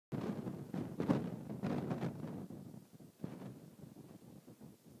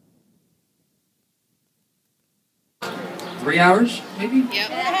3 hours, maybe? Yep.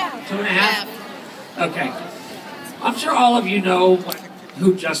 2.5? Okay. I'm sure all of you know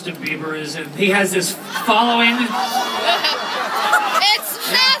who Justin Bieber is, and he has this following.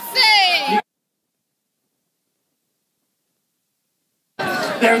 It's massive!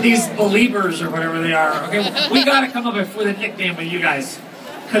 They're these believers or whatever they are. Okay, we gotta come up with a nickname with you guys,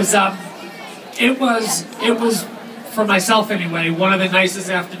 because it was for myself anyway one of the nicest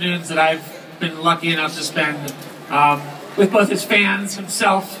afternoons that I've been lucky enough to spend with both his fans,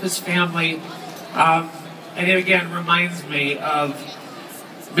 himself, his family, and it again reminds me of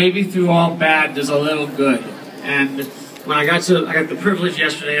maybe through all bad there's a little good. And when I got the privilege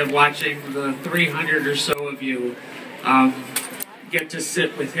yesterday of watching the 300 or so of you get to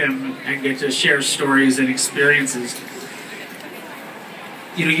sit with him and get to share stories and experiences.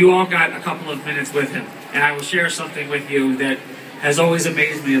 You know, you all got a couple of minutes with him, and I will share something with you that has always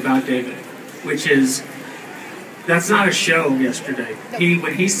amazed me about David, which is, that's not a show yesterday.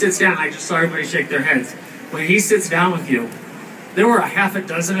 When he sits down, I just saw everybody shake their heads. When he sits down with you, there were a half a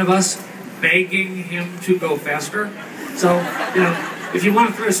dozen of us begging him to go faster. So, you know, if you want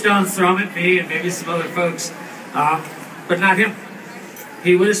to throw stones, throw them at me and maybe some other folks, but not him.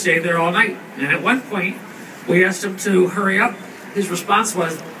 He would have stayed there all night. And at one point, we asked him to hurry up. His response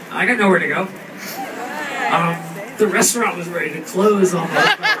was, I got nowhere to go. The restaurant was ready to close almost by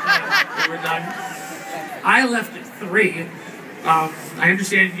the time we were done. I left at 3. I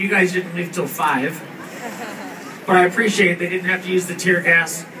understand you guys didn't leave till 5. But I appreciate they didn't have to use the tear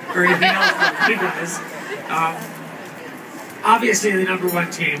gas or anything else for you guys. Obviously, the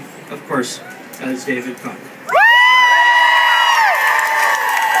 #1 team, of course, is David Cook.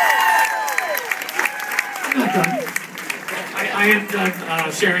 I'm not done. I am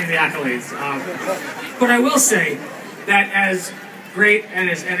done sharing the accolades. But I will say that as great and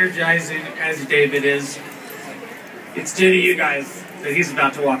as energizing as David is, it's due to you guys that he's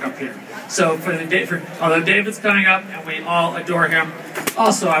about to walk up here. So although David's coming up and we all adore him,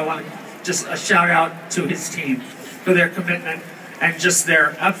 also I want to just a shout out to his team for their commitment and just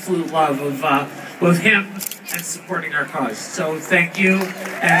their absolute love of both him and supporting our cause. So thank you,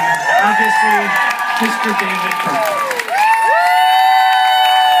 and obviously Mr. David Cook.